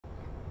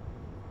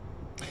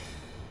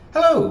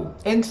Hello!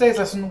 In today's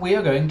lesson we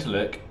are going to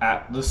look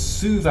at the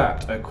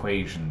SUVAT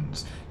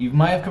equations. You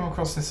might have come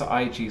across this at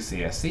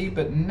IGCSE,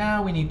 but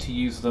now we need to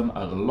use them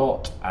a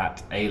lot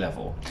at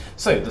A-level.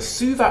 So the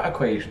SUVAT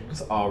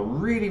equations are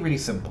really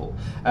simple.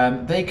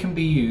 They can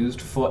be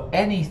used for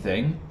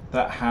anything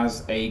that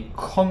has a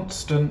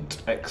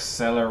constant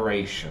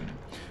acceleration.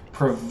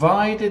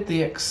 Provided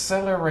the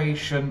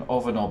acceleration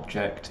of an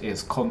object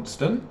is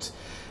constant,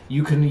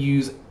 you can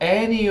use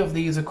any of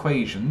these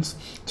equations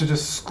to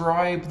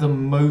describe the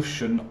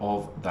motion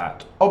of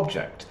that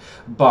object.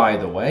 By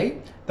the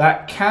way,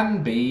 that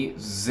can be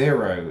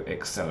zero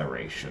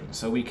acceleration,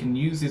 so we can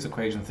use these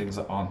equations for things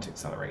that aren't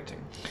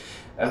accelerating.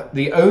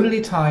 The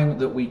only time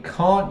that we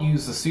can't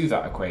use the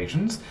SUVAT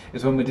equations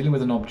is when we're dealing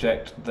with an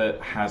object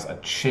that has a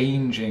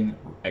changing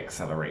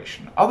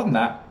acceleration. Other than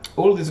that,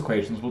 all of these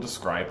equations will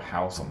describe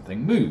how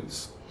something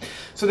moves.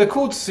 So they're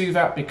called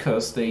SUVAT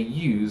because they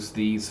use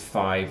these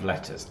 5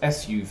 letters,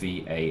 S, U,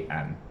 V, A,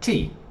 and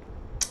T.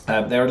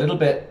 They're a little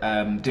bit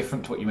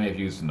different to what you may have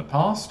used in the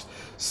past.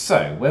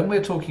 So when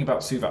we're talking about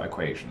SUVAT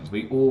equations,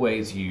 we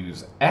always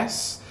use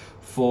S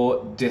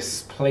for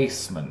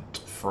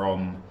displacement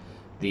from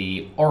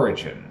the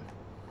origin.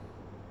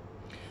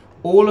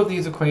 All of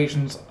these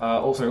equations,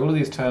 all of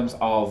these terms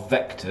are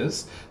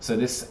vectors. So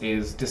this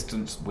is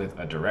distance with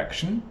a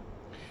direction.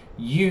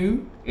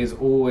 U is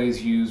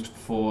always used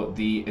for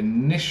the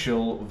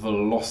initial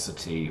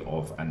velocity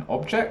of an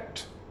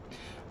object.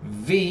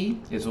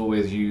 V is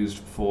always used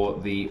for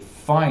the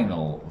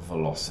final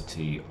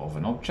velocity of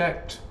an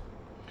object.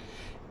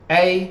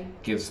 A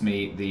gives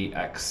me the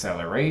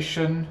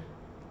acceleration,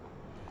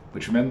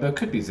 which remember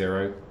could be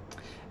 0.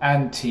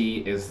 And T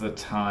is the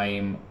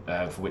time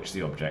for which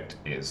the object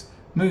is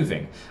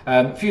moving.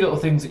 A few little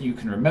things that you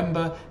can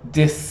remember.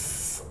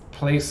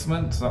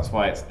 Displacement, so that's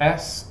why it's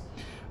S.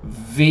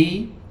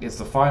 V is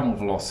the final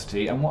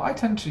velocity, and what I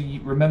tend to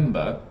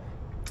remember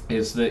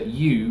is that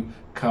U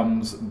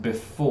comes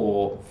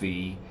before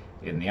V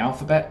in the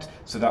alphabet,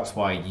 so that's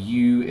why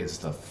U is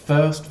the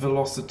first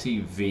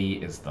velocity, V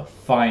is the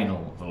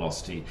final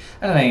velocity,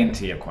 and A and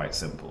T are quite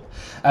simple.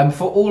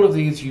 For all of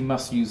these, you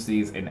must use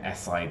these in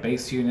SI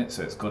base units,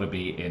 so it's got to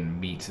be in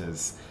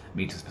meters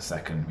per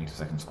second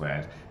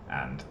squared,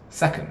 and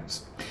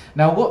seconds.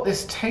 Now what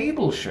this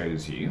table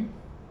shows you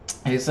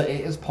is that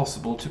it is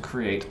possible to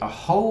create a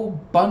whole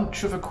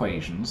bunch of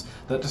equations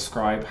that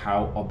describe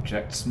how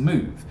objects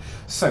move.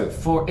 So,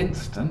 for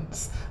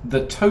instance,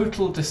 the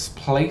total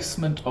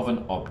displacement of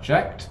an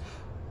object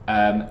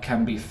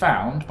can be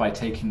found by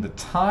taking the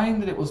time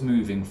that it was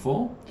moving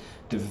for,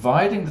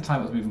 dividing the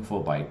time it was moving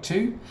for by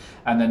 2,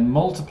 and then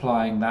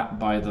multiplying that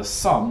by the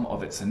sum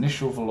of its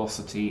initial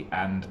velocity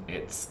and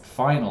its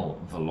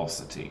final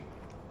velocity.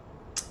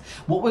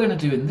 What we're going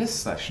to do in this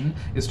session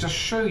is just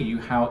show you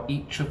how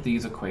each of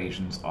these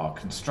equations are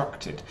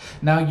constructed.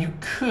 Now you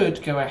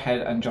could go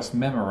ahead and just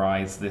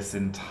memorize this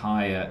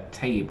entire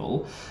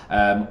table,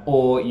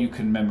 or you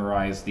can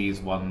memorize these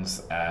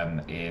ones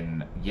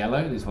in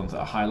yellow, these ones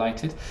that are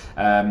highlighted.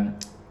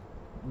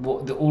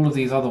 All of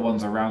these other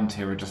ones around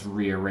here are just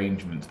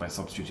rearrangements by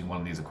substituting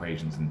one of these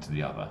equations into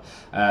the other.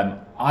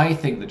 I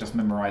think that just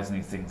memorizing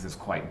these things is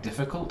quite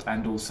difficult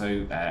and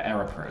also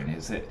error prone.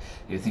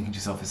 You're thinking to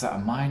yourself, is that a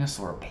minus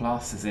or a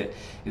plus? Is it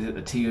the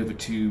T over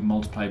 2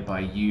 multiplied by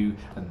U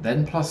and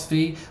then plus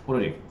V? What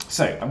do I do?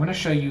 So I'm going to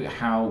show you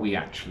how we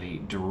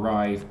actually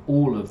derive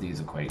all of these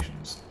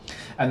equations.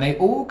 And they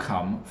all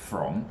come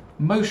from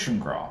motion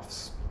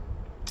graphs.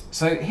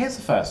 So here's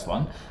the first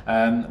one.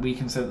 We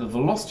can say that the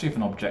velocity of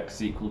an object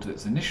is equal to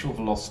its initial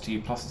velocity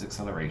plus its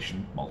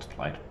acceleration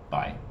multiplied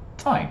by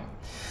time.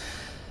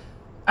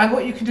 And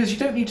what you can do is you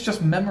don't need to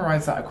just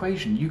memorize that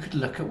equation. You could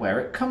look at where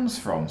it comes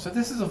from. So if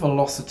this is a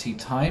velocity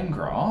time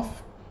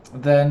graph,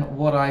 then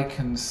what I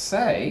can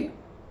say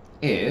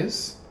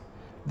is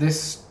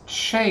this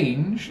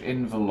change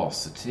in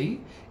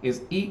velocity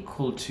is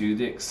equal to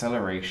the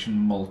acceleration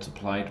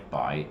multiplied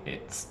by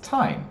its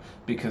time,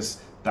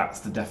 because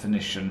that's the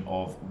definition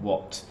of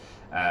what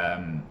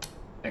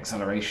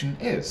acceleration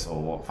is,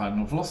 or what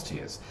final velocity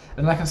is.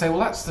 And I can say, well,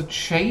 that's the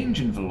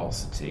change in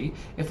velocity.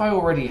 If I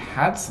already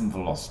had some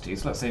velocity,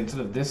 so let's say instead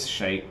of this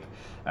shape,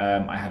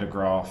 I had a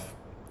graph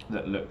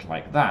that looked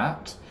like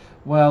that,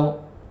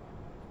 well,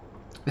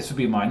 this would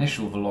be my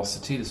initial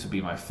velocity, this would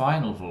be my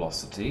final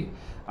velocity.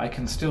 I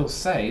can still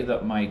say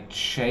that my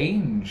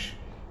change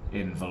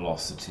in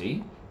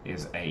velocity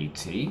is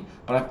AT,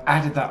 but I've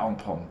added that on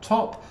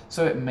top,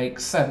 so it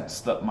makes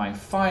sense that my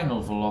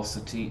final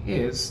velocity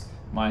is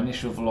my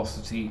initial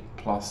velocity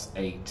plus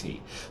AT.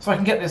 So I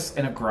can get this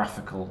in a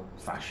graphical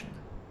fashion.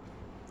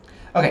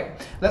 Okay,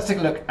 let's take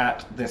a look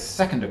at this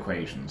second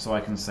equation. So I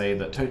can say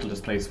that total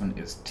displacement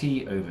is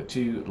T over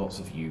 2 lots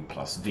of U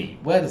plus V.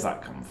 Where does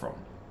that come from?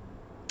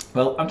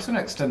 Well, I'm just going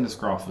to extend this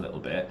graph a little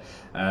bit,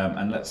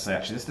 and let's say,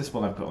 actually, this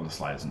one I've put on the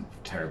slide isn't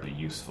terribly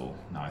useful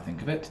now I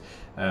think of it.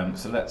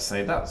 So let's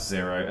say that's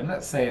 0, and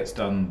let's say it's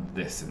done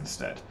this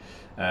instead.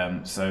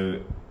 So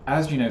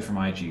as you know from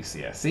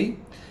IGCSE,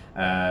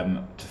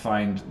 To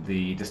find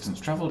the distance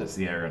travelled, it's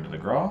the area under the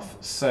graph.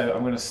 So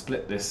I'm going to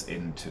split this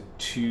into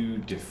two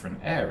different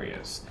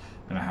areas.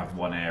 I'm going to have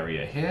one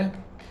area here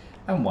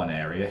and one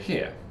area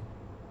here.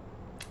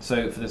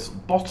 So for this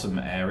bottom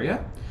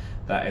area,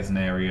 that is an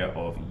area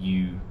of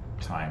u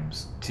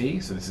times t.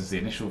 So this is the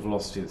initial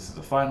velocity, this is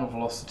the final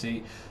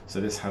velocity. So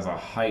this has a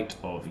height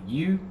of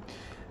u,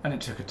 and it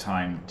took a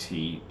time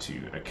t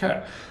to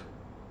occur.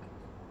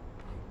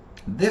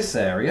 This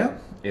area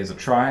is a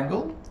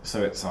triangle,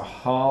 so it's a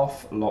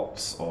half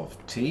lots of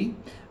t,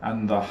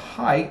 and the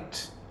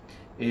height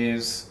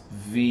is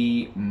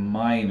v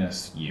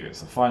minus u. It's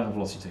the final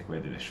velocity, take away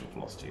the initial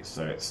velocity.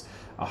 So it's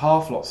a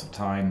half lots of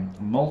time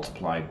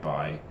multiplied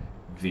by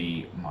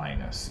v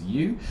minus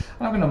u.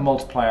 And I'm going to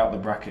multiply out the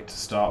bracket to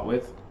start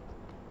with.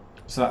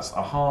 So that's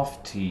a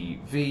half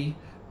tv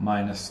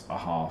minus a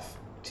half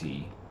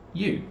tu.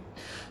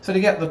 So to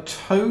get the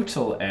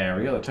total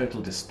area, the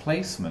total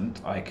displacement,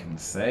 I can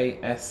say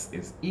S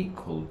is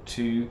equal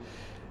to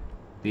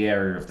the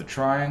area of the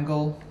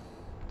triangle,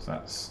 so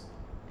that's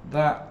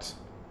that,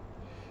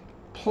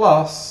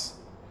 plus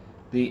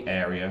the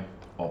area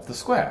of the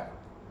square.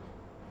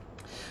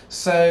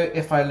 So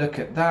if I look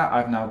at that,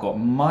 I've now got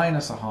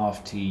minus a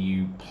half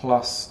tu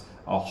plus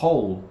a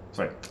whole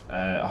ut, so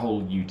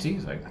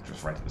I can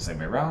just write it the same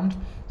way around.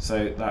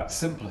 So that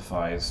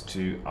simplifies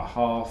to a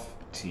half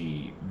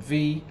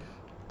tv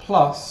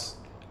plus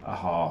a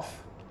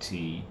half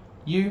tu.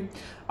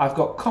 I've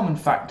got common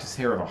factors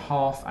here of a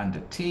half and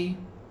a t,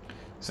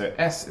 so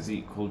S is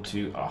equal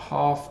to a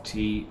half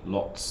t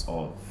lots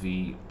of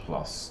v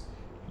plus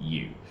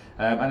u.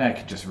 And I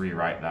could just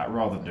rewrite that.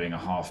 Rather than doing a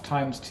half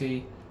times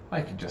t,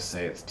 I could just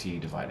say it's t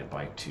divided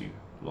by 2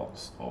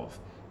 lots of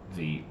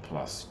v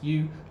plus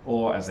u,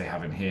 or as they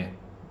have in here,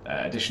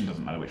 addition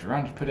doesn't matter which way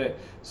around you put it,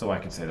 so I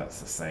could say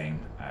that's the same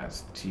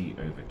as t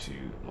over 2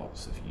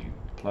 lots of u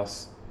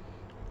plus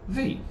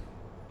v.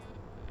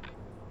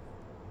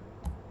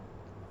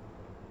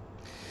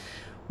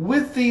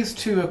 With these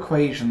two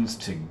equations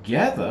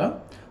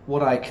together,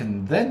 what I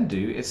can then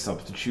do is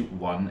substitute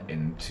one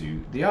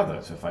into the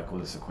other. So if I call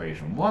this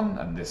equation 1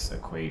 and this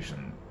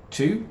equation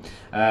 2,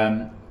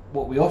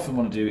 what we often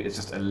want to do is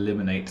just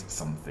eliminate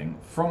something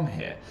from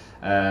here.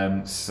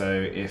 So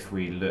if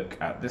we look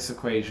at this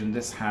equation,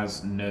 this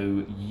has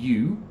no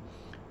u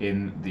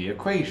in the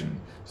equation.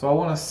 So I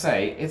want to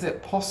say, is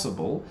it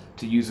possible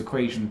to use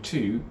equation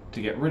 2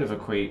 to get rid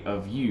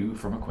of u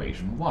from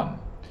equation 1?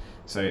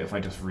 So if I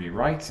just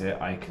rewrite it,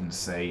 I can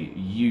say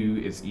u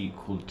is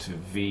equal to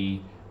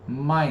v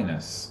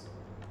minus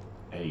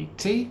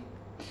at.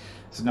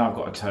 So now I've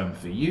got a term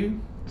for u.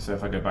 So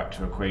if I go back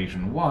to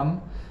equation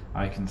 1,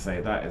 I can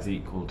say that is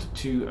equal to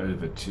 2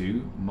 over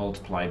 2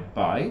 multiplied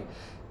by,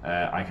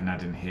 I can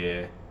add in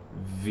here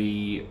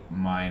v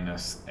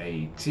minus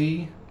at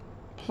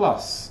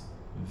plus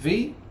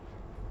v.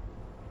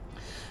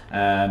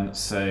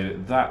 So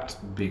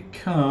that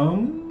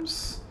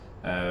becomes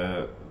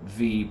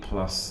v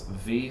plus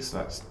v, so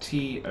that's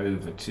t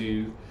over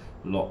 2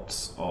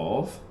 lots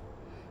of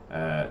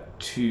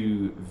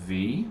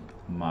 2v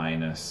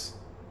minus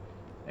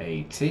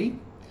at.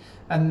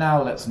 And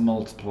now let's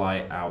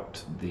multiply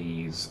out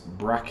these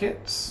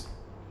brackets.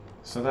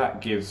 So that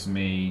gives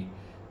me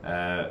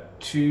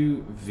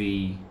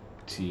 2vt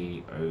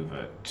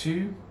over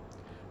 2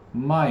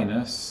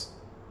 minus,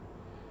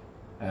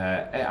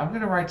 I'm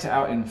going to write it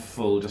out in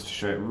full just to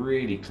show it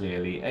really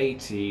clearly,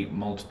 at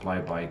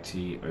multiplied by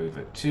t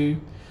over 2.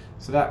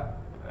 So that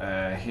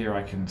here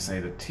I can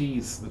say the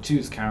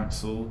 2's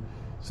cancel,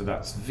 so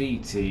that's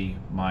vt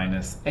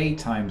minus a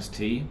times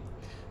t,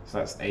 so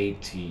that's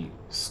at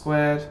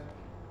squared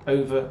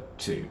over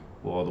 2,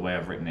 or the way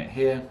I've written it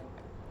here,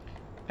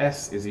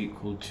 S is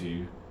equal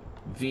to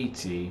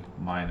Vt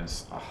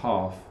minus a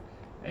half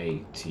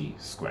At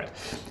squared.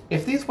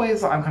 If these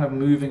ways that I'm kind of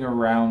moving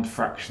around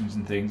fractions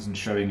and things and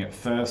showing it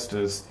first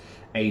as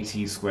At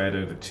squared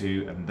over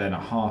 2 and then a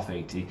half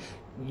At,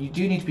 you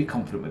do need to be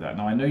confident with that.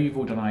 Now I know you've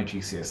all done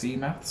IGCSE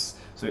maths,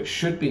 so it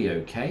should be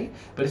okay,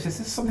 but if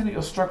this is something that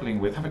you're struggling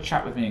with, have a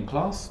chat with me in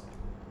class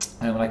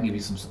and I can give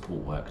you some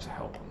support work to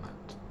help on that.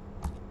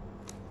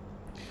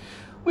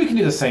 We can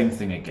do the same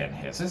thing again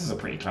here. So this is a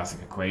pretty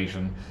classic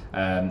equation.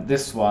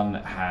 This one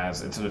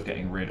has, instead of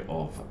getting rid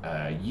of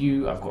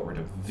u, I've got rid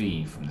of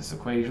v from this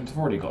equation. So I've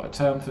already got a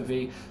term for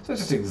v. So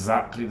it's just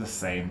exactly the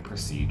same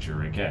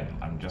procedure again.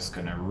 I'm just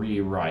going to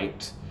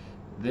rewrite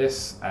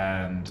this,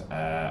 and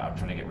I'm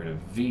trying to get rid of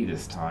v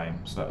this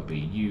time. So that would be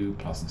u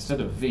plus,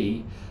 instead of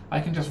v, I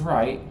can just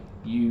write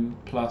u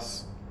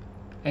plus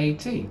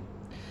at. And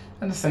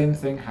the same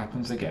thing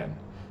happens again.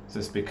 So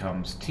this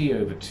becomes t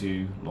over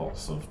 2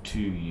 lots of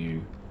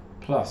 2u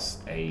plus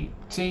at,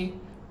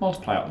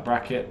 multiply out the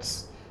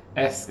brackets,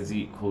 s is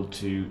equal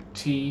to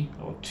t,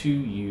 or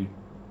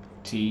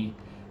 2ut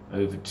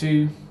over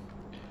 2,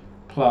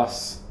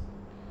 plus,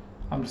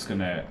 I'm just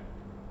going to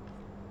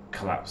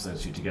collapse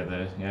those two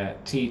together, yeah,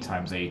 t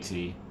times at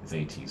is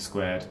at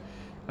squared,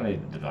 and they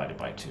divided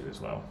by 2 as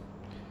well.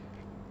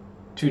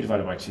 2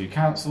 divided by 2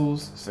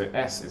 cancels, so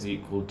s is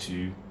equal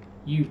to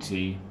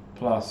ut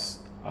plus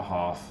a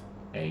half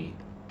at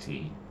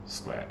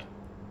squared.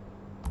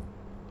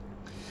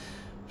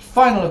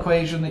 Final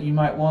equation that you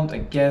might want,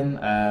 again,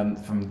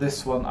 from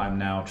this one, I'm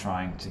now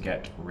trying to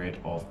get rid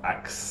of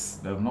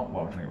no, not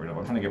what I'm trying to get rid of,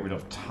 I'm trying to get rid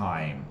of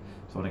time.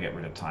 So I want to get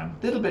rid of time.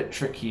 A little bit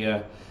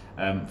trickier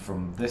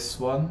from this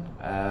one,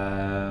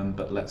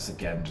 but let's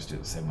again just do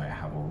it the same way I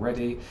have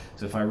already.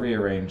 So if I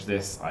rearrange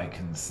this, I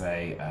can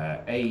say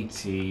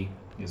AT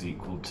is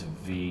equal to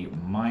V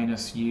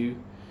minus U,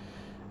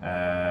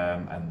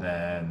 and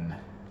then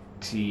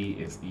T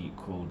is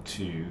equal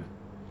to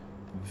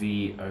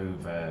V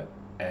over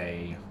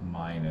A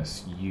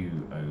minus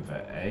U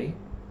over A.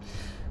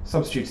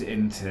 Substitute it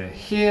into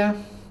here,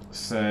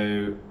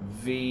 so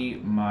V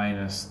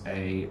minus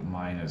A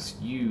minus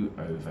U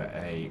over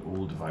A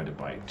all divided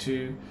by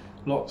 2,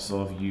 lots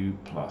of U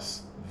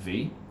plus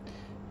V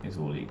is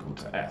all equal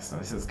to S. Now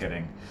this is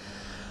getting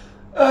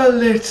a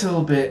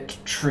little bit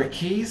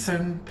tricky,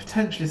 so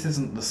potentially this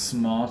isn't the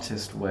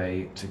smartest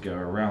way to go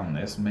around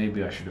this.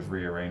 Maybe I should have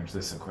rearranged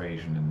this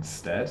equation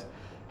instead.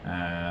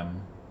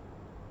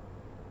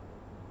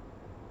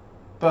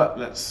 But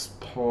let's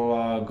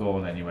plug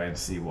on anyway and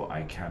see what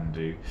I can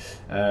do.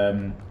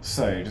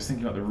 So just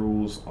thinking about the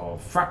rules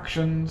of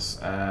fractions,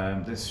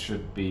 this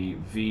should be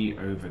V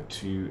over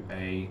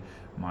 2A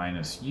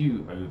minus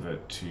U over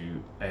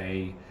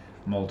 2A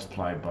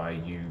multiplied by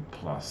U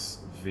plus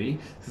V.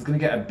 This is going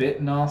to get a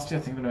bit nasty. I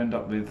think I'm going to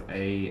end up with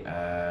a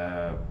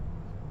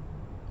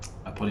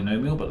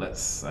polynomial, but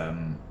let's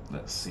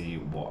see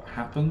what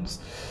happens.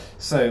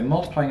 So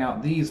multiplying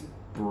out these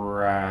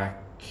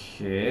brackets,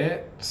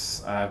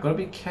 I've got to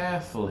be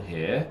careful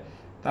here.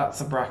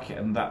 That's a bracket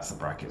and that's a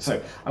bracket.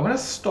 So I'm going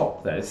to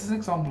stop there. This is an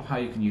example of how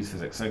you can use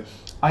physics. So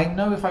I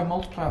know if I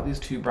multiply out these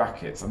two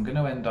brackets, I'm going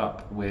to end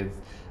up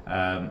with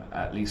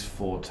at least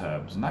 4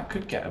 terms, and that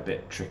could get a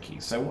bit tricky.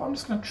 So what I'm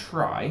just going to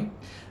try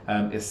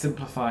is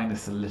simplifying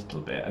this a little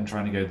bit and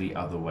trying to go the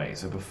other way.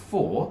 So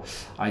before,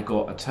 I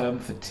got a term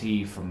for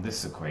t from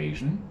this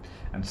equation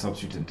and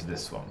substitute into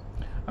this one.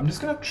 I'm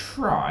just going to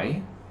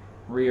try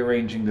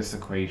rearranging this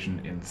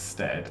equation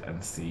instead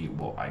and see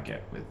what I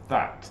get with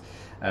that.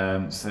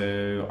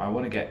 So I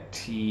want to get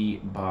t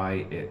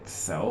by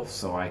itself,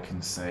 so I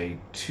can say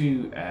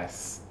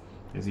 2s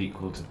is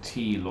equal to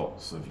t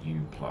lots of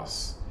u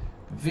plus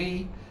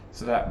v,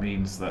 so that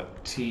means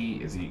that t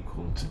is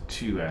equal to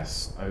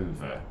 2s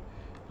over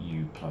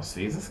u plus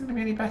v. Is this going to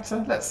be any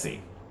better? Let's see.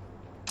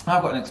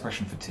 I've got an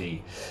expression for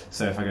t,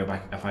 so if I go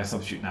back, if I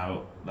substitute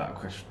now that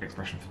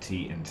expression for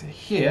t into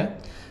here,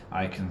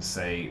 I can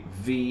say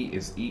v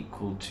is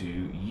equal to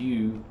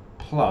u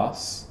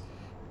plus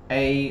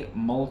a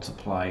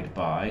multiplied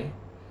by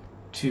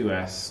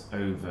 2s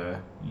over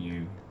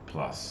u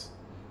plus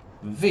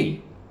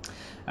v.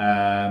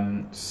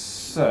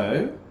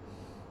 So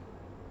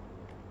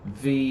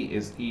v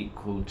is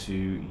equal to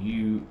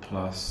u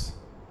plus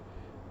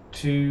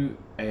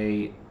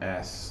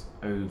 2as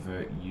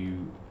over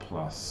u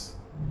plus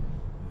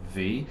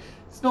v.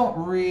 It's not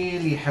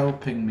really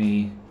helping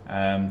me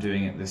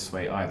doing it this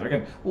way either.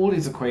 Again, all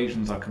these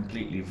equations are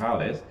completely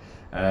valid.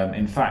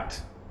 In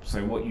fact,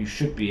 so what you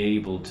should be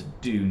able to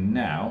do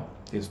now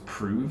is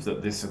prove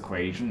that this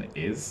equation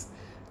is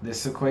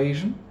this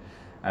equation.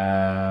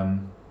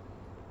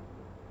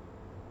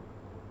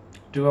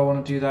 Do I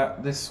want to do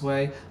that this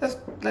way?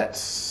 Let's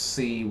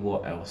see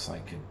what else I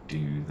could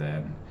do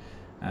then.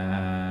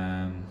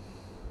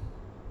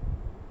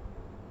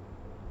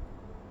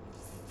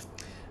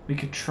 We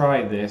could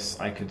try this.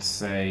 I could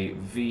say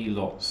v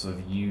lots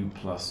of u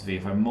plus v.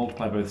 If I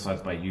multiply both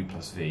sides by u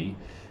plus v,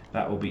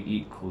 that will be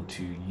equal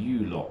to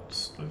u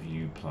lots of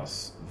u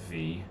plus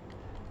v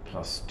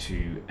plus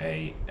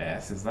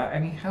 2as. Is that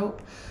any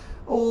help?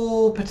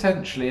 Oh,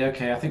 potentially.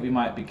 Okay, I think we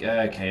might be...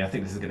 okay, I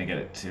think this is going to get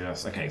it to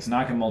us. Okay, so now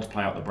I can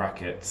multiply out the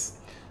brackets.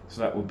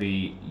 So that will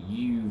be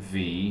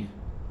uv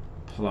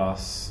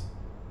plus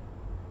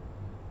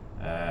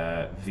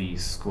v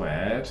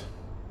squared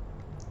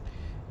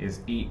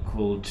is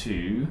equal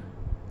to,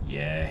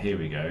 yeah, here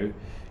we go,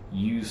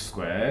 u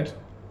squared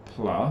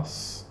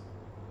plus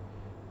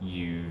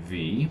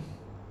uv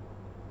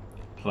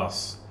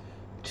plus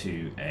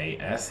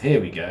 2as. Here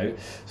we go.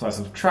 So I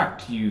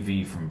subtract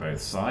uv from both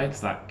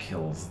sides. That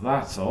kills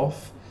that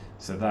off.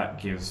 So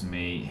that gives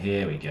me,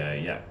 here we go,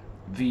 yeah,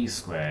 v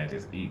squared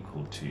is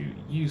equal to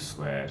u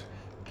squared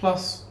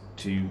plus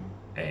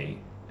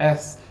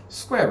 2as.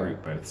 Square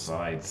root both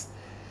sides.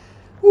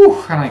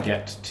 Whew, and I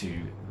get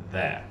to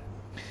there.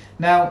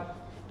 Now,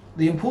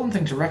 the important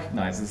thing to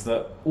recognize is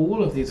that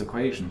all of these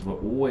equations were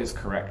always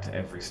correct at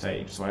every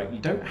stage, so you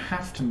don't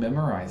have to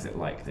memorize it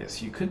like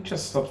this. You could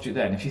just substitute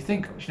there, and if you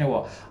think, you know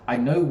what, I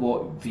know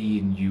what v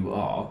and u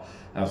are,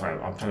 sorry,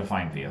 I'm trying to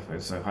find v, I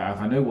suppose, so if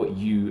I know what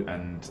u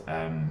and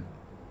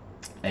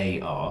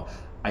a are,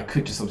 I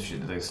could just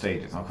substitute at those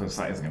stages. Of course,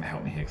 that isn't going to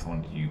help me here because I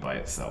wanted u by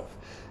itself.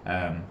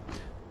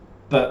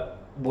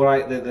 But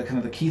the kind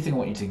of the key thing I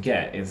want you to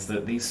get is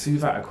that these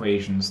SUVAT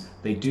equations,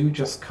 they do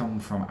just come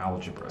from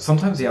algebra.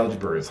 Sometimes the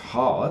algebra is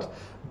hard,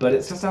 but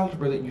it's just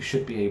algebra that you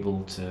should be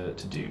able to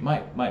do.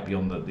 Might be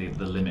on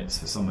the limits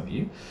for some of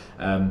you,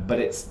 but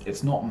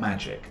it's not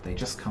magic. They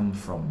just come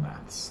from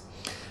maths.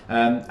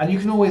 And you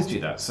can always do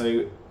that.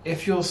 So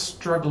if you're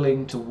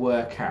struggling to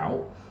work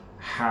out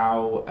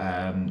how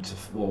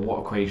what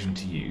equation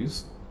to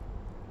use,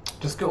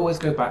 just always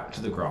go back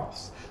to the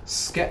graphs.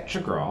 Sketch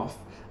a graph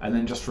and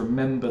then just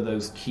remember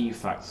those key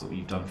facts that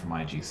you've done from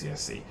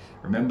IGCSE.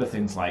 Remember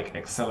things like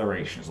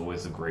acceleration is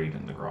always the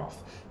gradient in the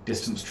graph.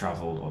 Distance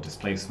travelled or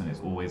displacement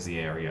is always the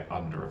area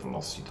under a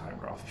velocity time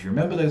graph. If you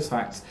remember those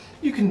facts,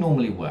 you can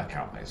normally work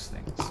out most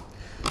things.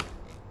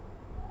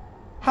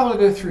 Have a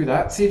go through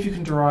that, see if you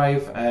can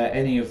derive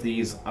any of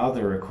these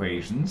other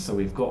equations. So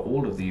we've got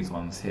all of these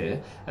ones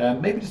here.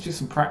 Maybe just do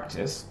some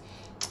practice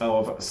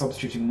of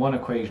substituting one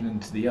equation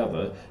into the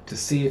other to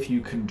see if you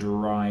can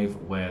derive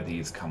where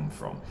these come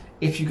from.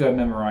 If you go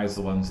memorize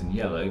the ones in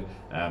yellow,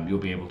 you'll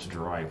be able to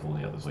derive all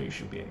the others, or you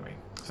should be anyway.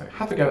 So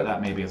have a go at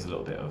that maybe as a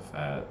little bit of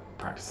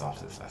practice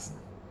after this lesson.